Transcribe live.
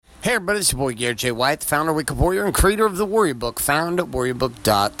Hey everybody, it's your boy Garrett J. White, the founder of Wake Up Warrior and creator of the Warrior Book, found at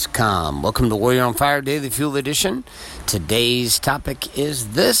warriorbook.com. Welcome to Warrior on Fire Daily Fuel Edition. Today's topic is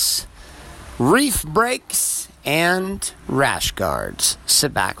this: reef brakes and rash guards.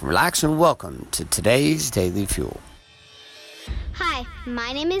 Sit back, relax, and welcome to today's Daily Fuel. Hi,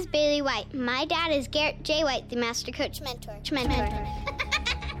 my name is Bailey White. My dad is Garrett J. White, the Master Coach Mentor.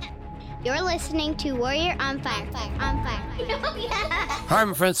 You're listening to Warrior on Fire. Hi,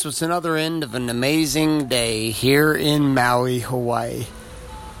 my friends. So it's another end of an amazing day here in Maui, Hawaii.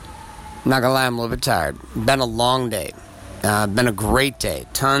 Not gonna lie, I'm a little bit tired. Been a long day. Been a great day.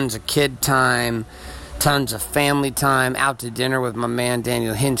 Tons of kid time, tons of family time. Out to dinner with my man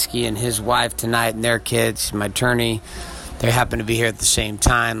Daniel Hinsky and his wife tonight and their kids. My attorney, they happen to be here at the same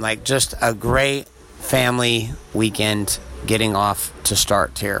time. Like, just a great family weekend getting off to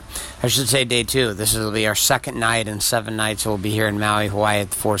start here. I should say day 2. This will be our second night in 7 nights. We'll be here in Maui, Hawaii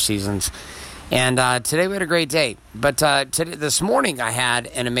at the Four Seasons. And today we had a great day. But this morning I had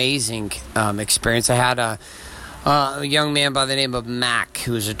an amazing experience. I had a young man by the name of Mac,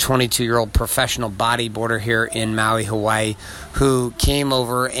 who's a 22-year-old professional bodyboarder here in Maui, Hawaii, who came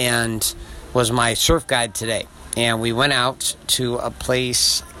over and was my surf guide today. And we went out to a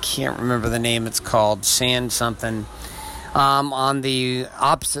place, I can't remember the name, it's called Sand something, on the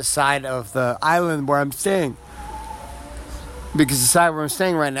opposite side of the island where I'm staying. Because the side where I'm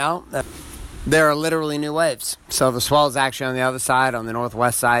staying right now, there are literally new waves. So the swell is actually on the other side, on the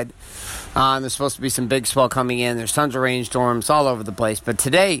northwest side. There's supposed to be some big swell coming in. There's tons of rainstorms all over the place. But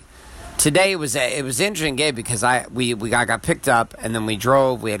today it was an interesting day because we got picked up and then we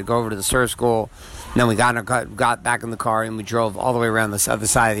drove. We had to go over to the surf school. And then we got back in the car and we drove all the way around the other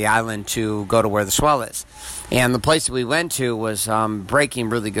side of the island to go to where the swell is. And the place that we went to was breaking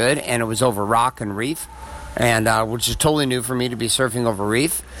really good, and it was over rock and reef, and which is totally new for me to be surfing over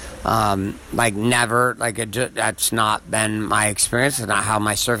reef. That's not been my experience. It's not how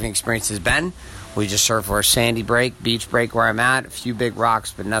my surfing experience has been. We just surf for a sandy break, beach break where I'm at, a few big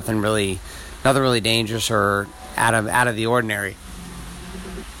rocks, but nothing really dangerous or out of the ordinary.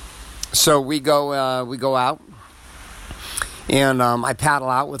 So we go out, and I paddle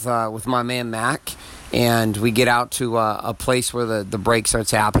out with my man Mac, and we get out to a place where the break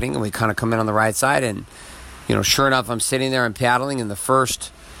starts happening, and we kind of come in on the right side, and sure enough, I'm sitting there and paddling, and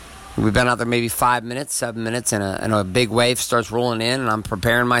we've been out there maybe 7 minutes, and a big wave starts rolling in, and I'm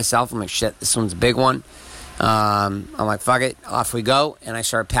preparing myself. I'm like, shit, this one's a big one. I'm like, fuck it, off we go, and I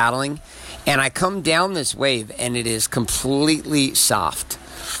start paddling, and I come down this wave, and it is completely soft.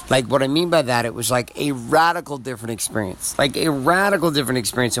 Like, what I mean by that, it was like a radical different experience. Like, a radical different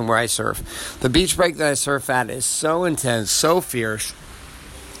experience than where I surf. The beach break that I surf at is so intense, so fierce.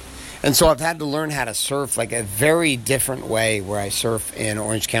 And so I've had to learn how to surf like a very different way where I surf in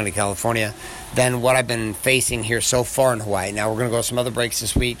Orange County, California, than what I've been facing here so far in Hawaii. Now, we're going to go to some other breaks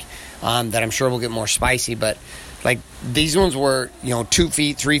this week that I'm sure will get more spicy. But, like, these ones were, 2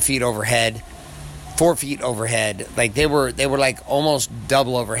 feet, 3 feet overhead. 4 feet overhead. Like, they were like almost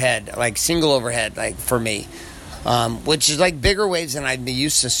double overhead, like single overhead, like for me, which is like bigger waves than I'd be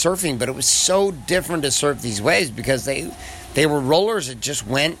used to surfing. But it was so different to surf these waves because they were rollers that just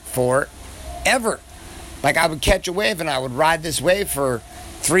went forever. Like, I would catch a wave and I would ride this wave for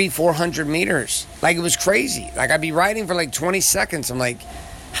 300-400 meters. Like, it was crazy. Like, I'd be riding for like 20 seconds. I'm like,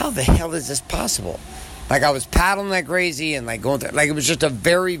 how the hell is this possible? Like, I was paddling like crazy and like going through, like, it was just a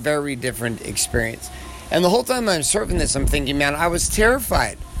very, very different experience. And the whole time I'm surfing this, I'm thinking, man, I was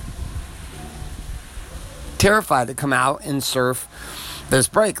terrified to come out and surf this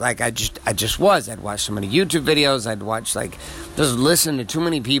break. Like, I just was. I'd watched so many YouTube videos. I'd watched, like, just listen to too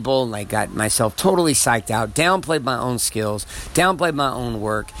many people, like, got myself totally psyched out, downplayed my own skills, downplayed my own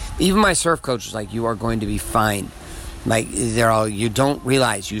work. Even my surf coach was like, you are going to be fine. Like, you don't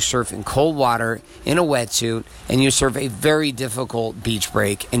realize you surf in cold water in a wetsuit, and you surf a very difficult beach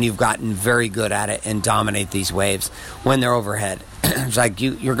break, and you've gotten very good at it and dominate these waves when they're overhead. It's like,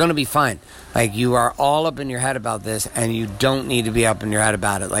 you're going to be fine. Like, you are all up in your head about this, and you don't need to be up in your head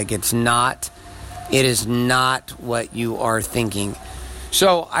about it. Like, it is not what you are thinking.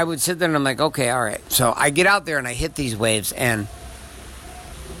 So I would sit there and I'm like, okay, all right. So I get out there and I hit these waves, and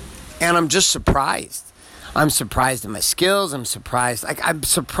I'm just surprised. I'm surprised at my skills. I'm surprised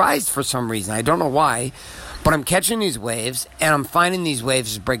for some reason. I don't know why, but I'm catching these waves, and I'm finding these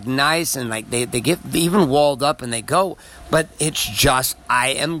waves break nice, and like they get even walled up and they go, but it's just,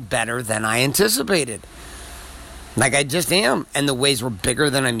 I am better than I anticipated. Like, I just am. And the waves were bigger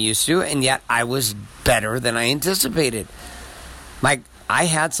than I'm used to, and yet I was better than I anticipated. Like, I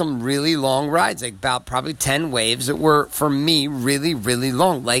had some really long rides, like about probably 10 waves that were, for me, really, really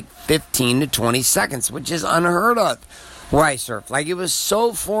long, like 15 to 20 seconds, which is unheard of where I surf. Like, it was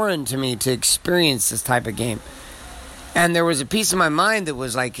so foreign to me to experience this type of game. And there was a piece of my mind that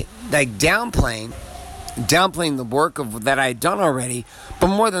was like downplaying the work that I had done already. But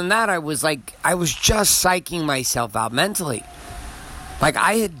more than that, I was just psyching myself out mentally. Like,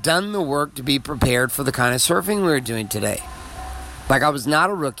 I had done the work to be prepared for the kind of surfing we were doing today. Like, I was not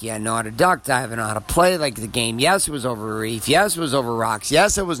a rookie. I know how to duck dive. I know how to play like the game. Yes, it was over Reef. Yes, it was over rocks.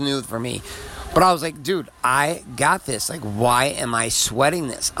 Yes, it was new for me. But I was like, dude, I got this. Like, why am I sweating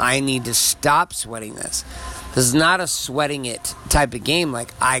this? I need to stop sweating this. This is not a sweating it type of game.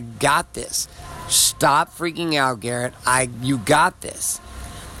 Like, I got this. Stop freaking out, Garrett. You got this.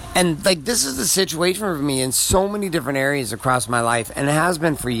 And, like, this is the situation for me in so many different areas across my life, and it has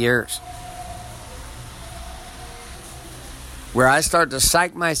been for years. Where I start to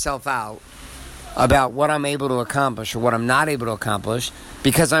psych myself out about what I'm able to accomplish or what I'm not able to accomplish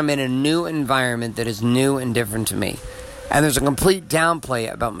because I'm in a new environment that is new and different to me. And there's a complete downplay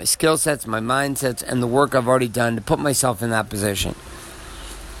about my skill sets, my mindsets, and the work I've already done to put myself in that position.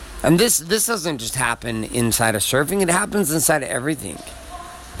 And this doesn't just happen inside of surfing, it happens inside of everything.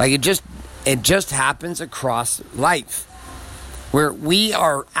 Like, it just happens across life. Where we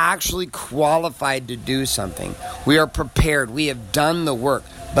are actually qualified to do something. We are prepared. We have done the work.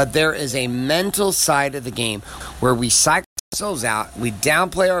 But there is a mental side of the game where we psych ourselves out, we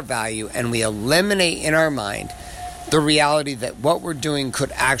downplay our value, and we eliminate in our mind the reality that what we're doing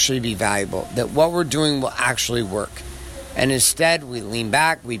could actually be valuable, that what we're doing will actually work. And instead, we lean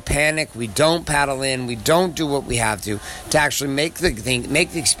back, we panic, we don't paddle in, we don't do what we have to actually make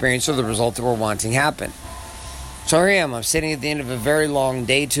the experience or the result that we're wanting happen. So here I am. I'm sitting at the end of a very long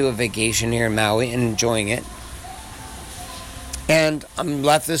day 2 of vacation here in Maui and enjoying it. And I'm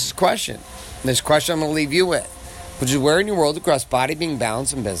left this question. This question I'm going to leave you with, which is, where in your world across body, being,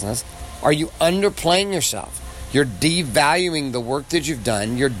 balance, and business are you underplaying yourself? You're devaluing the work that you've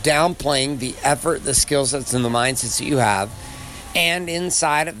done. You're downplaying the effort, the skill sets, and the mindsets that you have. And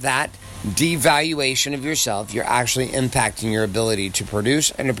inside of that devaluation of yourself, you're actually impacting your ability to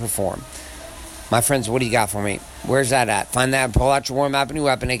produce and to perform. My friends, what do you got for me? Where's that at? Find that and pull out your warm map and your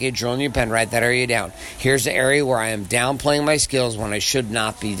weapon, aka drill in your pen, write that area down. Here's the area where I am downplaying my skills when I should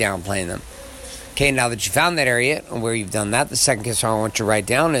not be downplaying them. Okay, now that you found that area and where you've done that, the second question I want you to write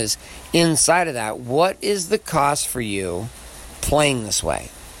down is, inside of that, what is the cost for you playing this way?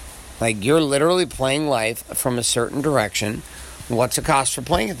 Like, you're literally playing life from a certain direction. What's the cost for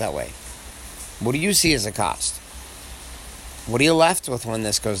playing it that way? What do you see as a cost? What are you left with when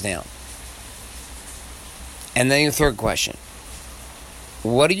this goes down? And then your third question.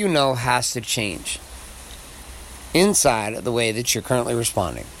 What do you know has to change inside of the way that you're currently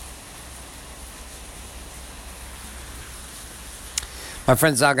responding? My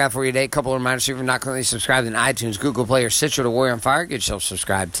friends, that's all I got for you today. A couple of reminders: if you're not currently subscribed in iTunes, Google Play, or Stitcher to Warrior on Fire, get yourself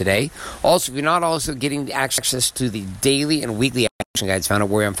subscribed today. Also, if you're not also getting access to the daily and weekly action guides found at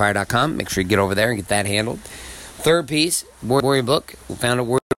warrioronfire.com, make sure you get over there and get that handled. Third piece, Warrior Book, found at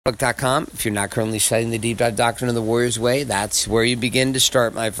warriorbook.com. If you're not currently studying the Deep Dive Doctrine of the Warrior's Way, that's where you begin to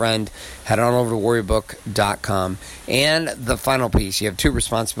start, my friend. Head on over to warriorbook.com. And the final piece, you have 2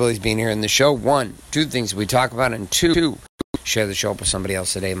 responsibilities being here in the show. 1, do the things we talk about, and 2, share the show up with somebody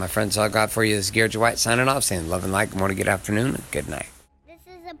else today. My friends, all I got for you is Garrett J. White signing off, saying love and light, good morning, good afternoon, and good night. This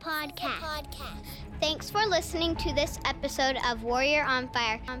is a podcast. Thanks for listening to this episode of Warrior on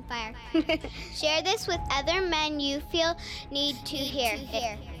Fire. Share this with other men you feel need to hear.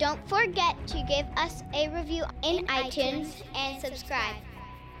 Don't forget to give us a review in iTunes and subscribe.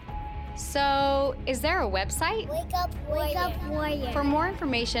 So, is there a website? Wake up, Warrior. For more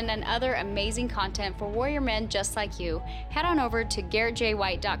information and other amazing content for warrior men just like you, head on over to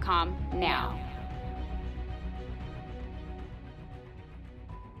GarrettJWhite.com now.